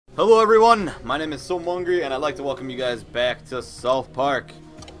Hello everyone, my name is So Mungry and I'd like to welcome you guys back to South Park.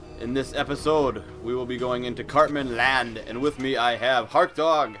 In this episode, we will be going into Cartmanland, and with me I have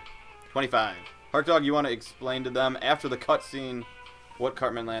Harkdog 25. Harkdog, you want to explain to them after the cutscene what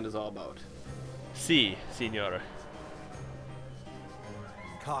Cartmanland is all about? Si, signor.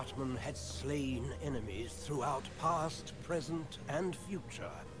 Cartman had slain enemies throughout past, present, and future.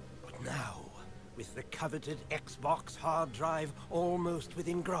 But now, with the coveted Xbox hard drive almost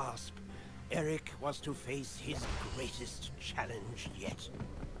within grasp, Eric was to face his greatest challenge yet.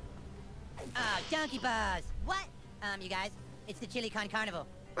 Donkey bars! What? You guys, it's the Chili Con Carnival.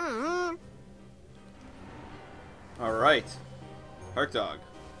 Alright, Harkdog,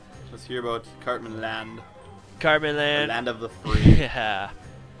 let's hear about Cartmanland. Cartmanland. The land of the free. Yeah.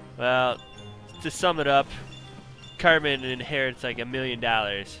 Well, to sum it up, Cartman inherits like $1 million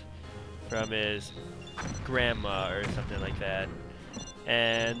from his grandma or something like that,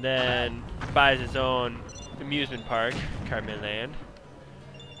 and then buys his own amusement park, Cartmanland.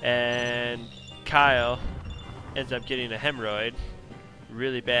 And Kyle ends up getting a hemorrhoid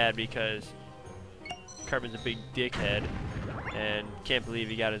really bad because Cartman's a big dickhead and can't believe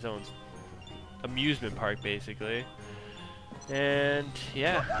he got his own amusement park basically. And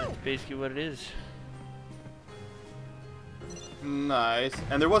yeah, that's basically what it is. Nice.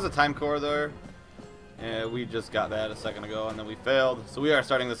 And there was a time core there. We just got that a second ago and then we failed. So we are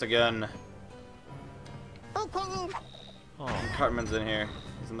starting this again. Okay. Oh. Cartman's in here.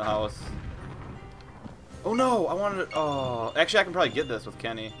 He's in the house. Oh no, I wanted to, oh, actually I can probably get this with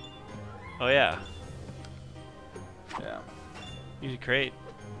Kenny. Oh yeah. Yeah. Use a crate.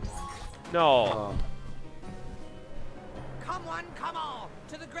 No. Oh. Come one, come all,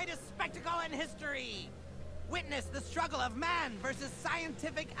 to the greatest spectacle in history! Witness the struggle of man versus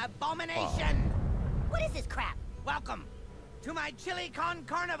scientific abomination! What is this crap? Welcome to my Chili Con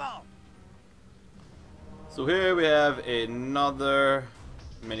Carnival! So here we have another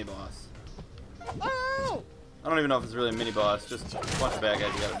mini boss. Oh! I don't even know if it's really a mini boss, just a bunch of bad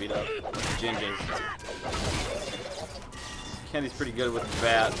guys you gotta beat up. Gingers. Kenny's pretty good with the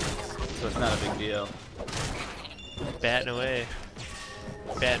bat, so it's not a big deal. Batting away.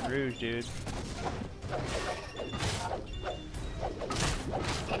 Baton Rouge, dude.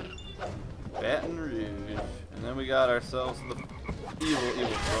 Baton Rouge. And then we got ourselves the evil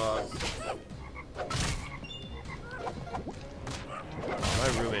frogs. My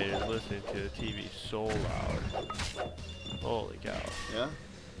roommate is listening to the TV so loud. Holy cow. Yeah?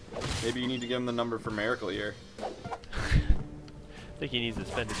 Maybe you need to give him the number for Miracle Ear. I think he needs to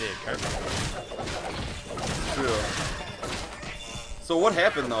spend a day at Cartman. True. So what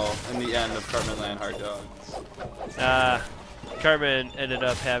happened though in the end of Cartmanland, Harkdog? Cartman ended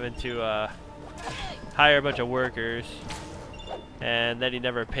up having to hire a bunch of workers, and then he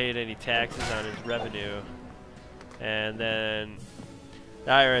never paid any taxes on his revenue. And then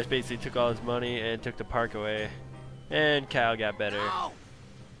the IRS basically took all his money and took the park away, and Kyle got better. No!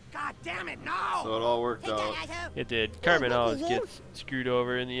 God damn it, no! So it all worked out. It did. Cartman always gets screwed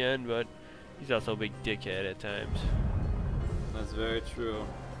over in the end, but he's also a big dickhead at times. That's very true.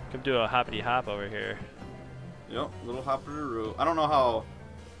 Come do a hoppity hop over here. Yep, little hopperoo. I don't know how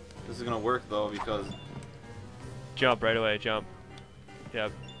this is gonna work though, because Jump right away, jump.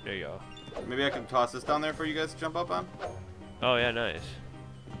 Yep, there you go. maybe I can toss this down there for you guys to jump up on. Oh yeah, nice.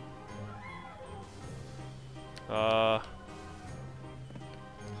 I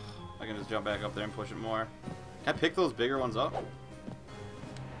can just jump back up there and push it more. Can I pick those bigger ones up?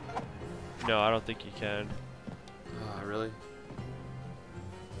 No, I don't think you can. Really?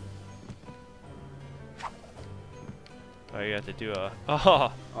 Oh, you have to do a.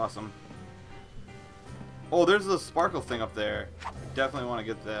 Oh! Awesome. Oh, there's the sparkle thing up there. Definitely want to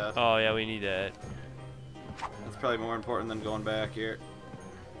get that. Oh yeah, we need that. That's probably more important than going back here.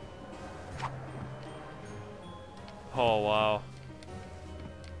 Oh wow.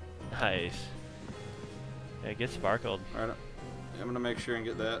 Nice. Yeah, get sparkled. Alright, I'm gonna make sure and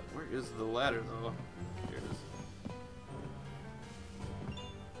get that. Where is the ladder though? Here it is.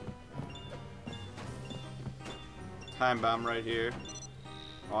 Time bomb right here.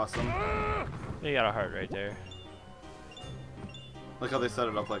 Awesome. You got a heart right there. Look how they set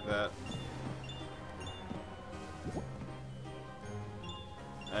it up like that.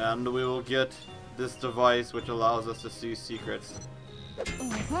 And we will get this device which allows us to see secrets.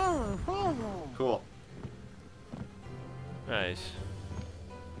 Cool. Nice.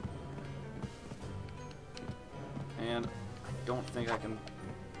 And I don't think I can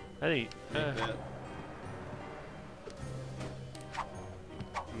I think. make that.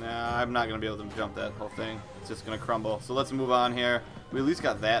 Nah, I'm not going to be able to jump that whole thing. It's just going to crumble. So let's move on here. we at least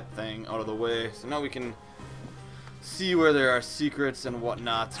got that thing out of the way. So now we can see where there are secrets and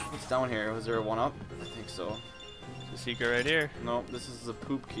whatnot. What's down here? Was there a 1-up? I think so. There's a secret right here. Nope, this is the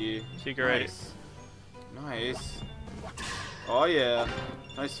poop key. Secret right Nice. Nice. Oh yeah.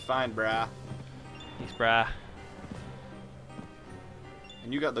 Nice find, brah. Thanks, brah.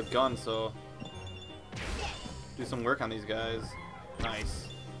 And you got the gun, so do some work on these guys. Nice.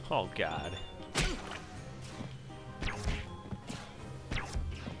 Oh God.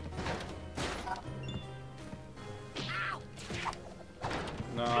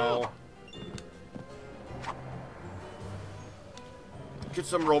 No. Get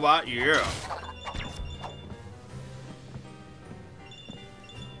some robot, yeah.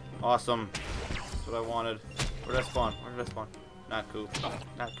 Awesome. That's what I wanted. Where did I spawn? Where did I spawn? Not cool.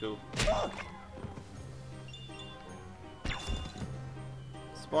 Not cool.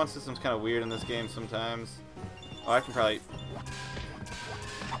 Spawn system's kind of weird in this game sometimes. Oh, I can probably...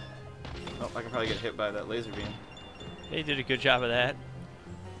 Oh, I can probably get hit by that laser beam. He did a good job of that.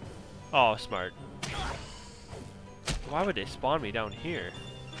 Oh, smart. Why would they spawn me down here?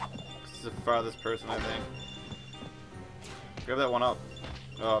 This is the farthest person, I think. Grab that 1-up.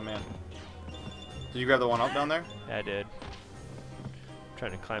 Oh, man. Did you grab the 1-up down there? Yeah, I did. I'm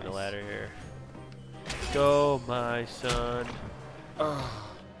trying to climb the ladder here. Go, my son. Oh.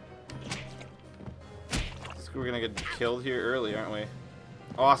 We're gonna get killed here early, aren't we?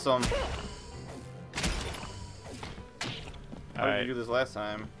 Awesome. How did you do this last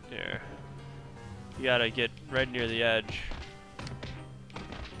time? There. You gotta get right near the edge.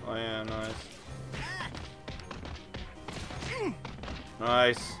 Oh yeah, nice.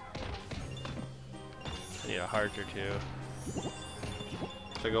 Nice. I need a heart or two.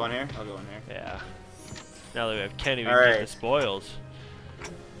 Should I go in here? I'll go in here. Yeah. Now that we have Kenny, we All can right. get the spoils.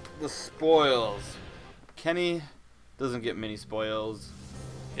 The spoils. Kenny doesn't get many spoils.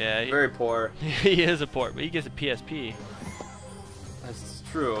 Yeah. Very poor. He is a port, but he gets a PSP. That's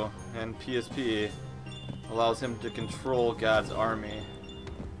true. And PSP allows him to control God's army.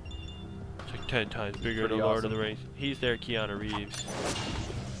 It's like 10 times bigger Pretty than Lord of the awesome. Rings. He's their Keanu Reeves.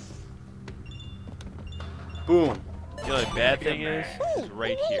 Boom. The only bad thing is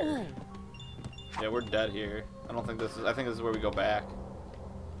right here. Yeah, we're dead here. I don't think this is. I think this is where we go back.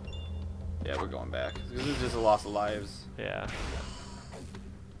 Yeah, we're going back. This is just a loss of lives. Yeah.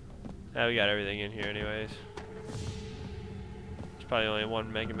 Now we got everything in here anyways. There's probably only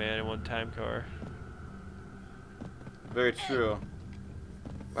one Mega Man and one Time Core. Very true.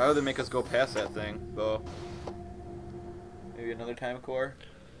 Why would they make us go past that thing, though? Maybe another time core?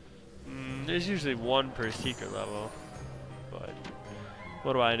 There's usually one per secret level. But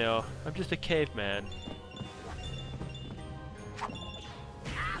what do I know? I'm just a caveman.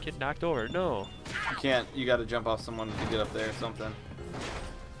 Get knocked over. No. You can't. You gotta jump off someone to get up there or something.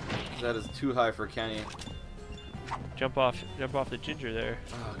 That is too high for Kenny. Jump off the ginger there.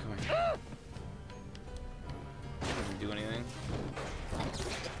 Oh, come here. Doesn't do anything.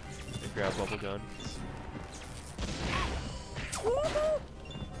 Grab bubble gun.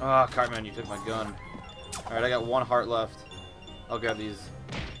 Ah, Cartman, you took my gun. Alright, I got 1 heart left. I'll grab these.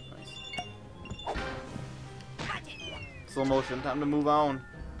 Nice. Slow motion, time to move on.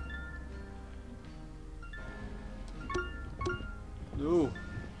 Ooh.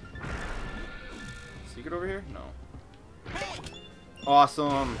 Secret over here? No.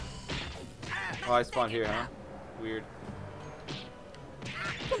 Awesome. Oh, I spawned here, huh? Weird.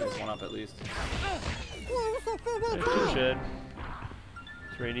 There's 1 up at least. There's tool shed.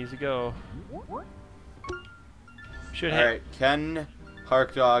 That's where he needs to go. Should have. Alright, Ken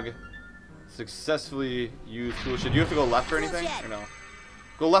Harkdog successfully used tool shed. Do you have to go left or anything? Or no?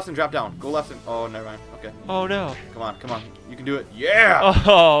 Go left and drop down. Go left and... Oh, never mind. Okay. Oh no. Come on, come on. You can do it. Yeah!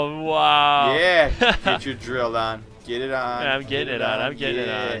 Oh wow. Yeah! Get your drill on. Get it on. Yeah, I'm getting it on. I'm getting it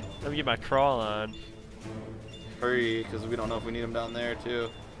Yeah. on. Let me get my crawl on. Hurry, because we don't know if we need them down there, too.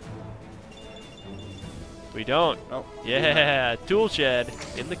 We don't. Nope. Yeah, tool shed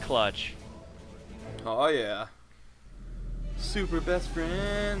in the clutch. Oh, yeah. Super best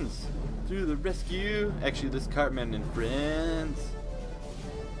friends to the rescue. Actually, this Cartman and friends.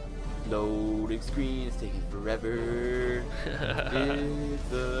 Loading screen is taking forever. Did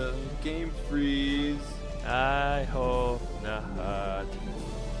the game freeze? I hope not.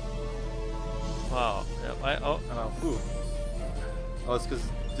 Wow. Oh. Oh, ooh. Oh, it's because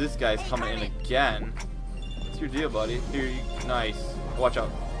this guy's coming in again. What's your deal, buddy? Here, nice. Watch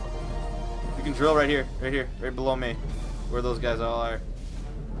out. You can drill right here, right below me, where those guys all are.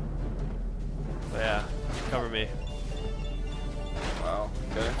 Yeah. Cover me. Wow.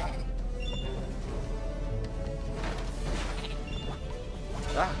 Okay.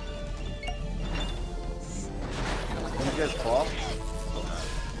 Ah. Did you guys fall?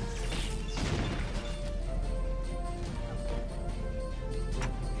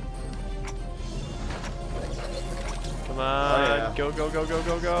 Come on, Oh, yeah. go, go, go, go,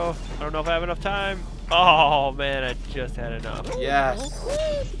 go, go. I don't know if I have enough time. Oh, man, I just had enough. Yes.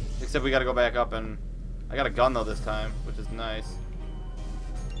 Except we gotta go back up and... I got a gun though this time, which is nice.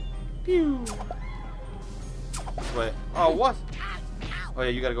 Pew. This way. Oh, what? Oh yeah,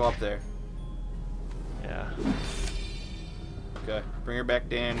 you gotta go up there. Yeah. Okay, bring her back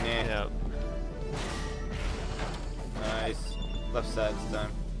down now. Yeah. Nice. Left side this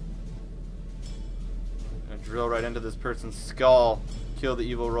time. Gonna drill right into this person's skull. Kill the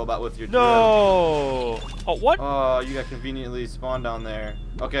evil robot with your drill. No! Oh, what? Oh, you got conveniently spawned down there.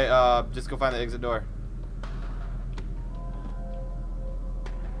 Okay, just go find the exit door.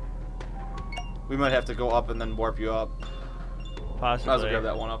 We might have to go up and then warp you up. Possibly. Might as well grab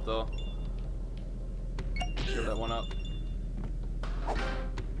that one up though. Grab that one up.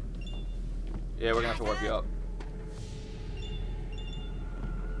 Yeah, we're gonna have to warp you up.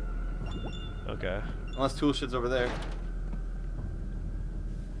 Okay. Unless tool shit's over there.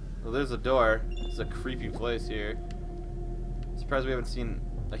 Well, there's a door. It's a creepy place here. Surprised we haven't seen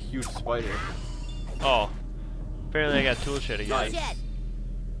a huge spider. Oh. Apparently I got tool shit again. Nice.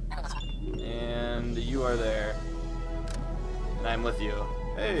 And you are there. And I'm with you.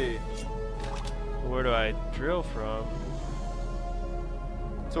 Hey! Where do I drill from?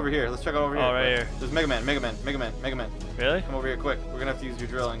 It's over here. Let's check out over here. Oh, right here. There's Mega Man, Mega Man, Mega Man, Mega Man. Really? Come over here quick. We're gonna have to use your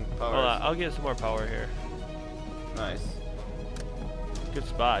drilling powers. Hold on, I'll get some more power here. Nice. Good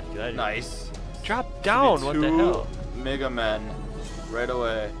spot. Nice. Drop down, what the Two hell? Mega Men. Right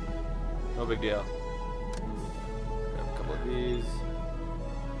away. No big deal. Grab a couple of these.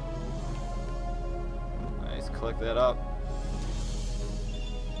 Nice. Collect that up.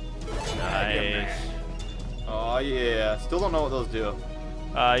 Nice. Oh yeah. Still don't know what those do.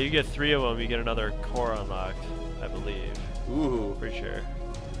 You get 3 of them, you get another core unlocked, I believe. Ooh. Pretty sure.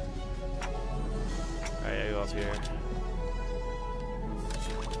 Alright, I go up here.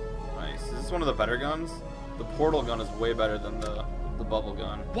 Nice. Is this one of the better guns? The portal gun is way better than the bubble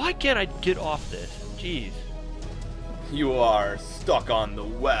gun. Why can't I get off this? Jeez. You are stuck on the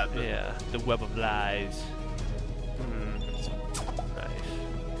web. Yeah, the web of lies. Nice.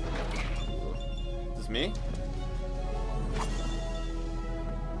 Is this me?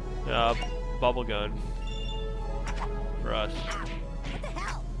 Bubble gun. For us. What the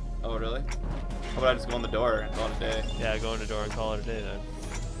hell? Oh, really? How about I just go in the door and call it a day? Yeah, go in the door and call it a day then.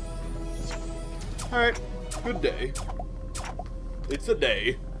 Alright. Good day. It's a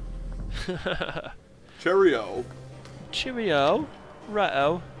day. Cheerio. Cheerio.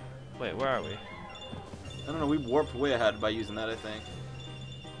 Right-o. Wait, where are we? I don't know, we warped way ahead by using that, I think.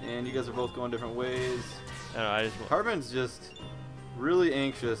 And you guys are both going different ways. I don't know, I just... Cartman's just really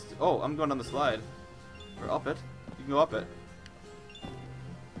anxious. Oh, I'm going down the slide. Or up it. You can go up it.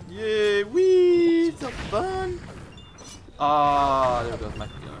 Yay! Whee! So fun! Ah, there goes my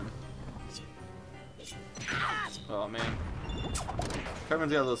gun. Oh man.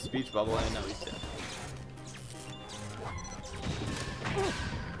 Cartman's got a little speech bubble and now he's dead.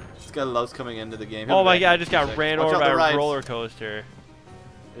 This guy loves coming into the game. Oh my god, I just got ran over by a roller coaster.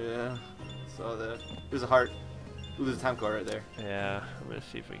 Yeah, saw that. There's a heart. Ooh, there's a time core right there. Yeah, I'm gonna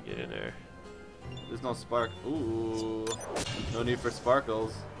see if we can get in there. There's no spark. Ooh, no need for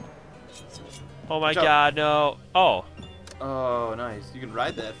sparkles. Oh my Watch out. god, no. Oh. Oh, nice. You can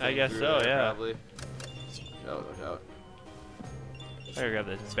ride that thing. I guess through so, there, yeah. Probably. Watch out. I gotta grab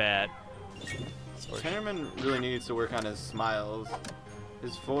this bat. Tenorman really needs to work on his smiles.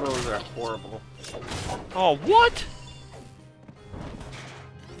 His photos are horrible. Oh, what?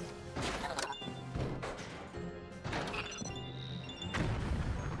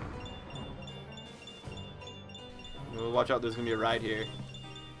 Well, watch out, there's gonna be a ride here.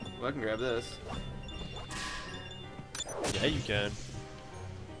 Well, I can grab this. Yeah, you can.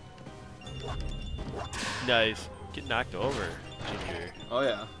 Nice. Get knocked over, Ginger. Oh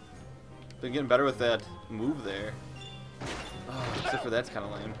yeah. Been getting better with that move there. Oh, except for that's kind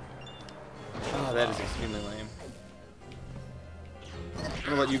of lame. Oh, that is extremely lame. I'm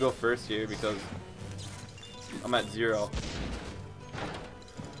gonna let you go first here because I'm at 0.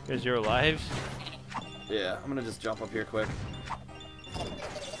 Here's your lives. Yeah, I'm gonna just jump up here quick.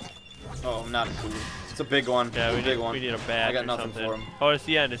 Oh, not cool. It's a big one. Yeah, it's a big one. We need a bat. I got or nothing something. for him. Oh, it's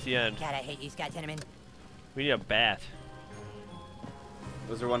the end. It's the end. God, I hate you, Scott Tenorman. We need a bat.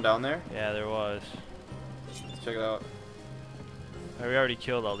 Was there one down there? Yeah, there was. Let's check it out. We already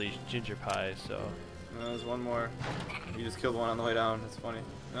killed all these ginger pies, so. No, there's one more. You just killed one on the way down. That's funny.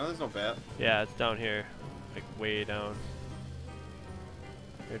 No, there's no bat. Yeah, it's down here. Like way down.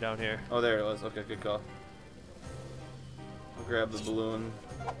 You're down here. Oh, there it was. Okay, good call. I'll grab the balloon.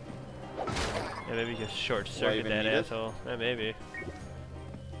 Yeah, maybe you can short Do I circuit even that need it? asshole. Yeah, maybe.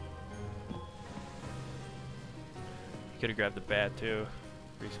 You could have grabbed the bat too.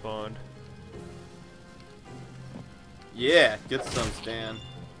 Respawn. Yeah, get some, Stan.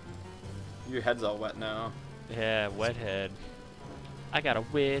 Your head's all wet now. Yeah, wet head. I got a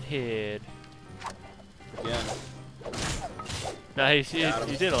wet head. Again. Nice, Got him.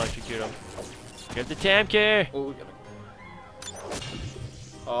 you did electrocute him. Get the Tamker! Oh, we got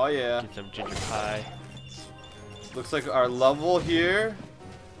Oh yeah. Get some ginger pie. Looks like our level here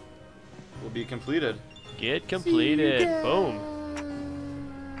will be completed. Get completed. Boom.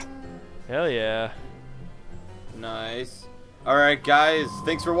 Hell yeah. Nice. Alright guys,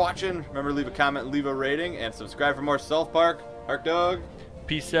 thanks for watching. Remember to leave a comment, leave a rating, and subscribe for more South Park. Hark Dog.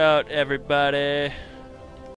 Peace out, everybody.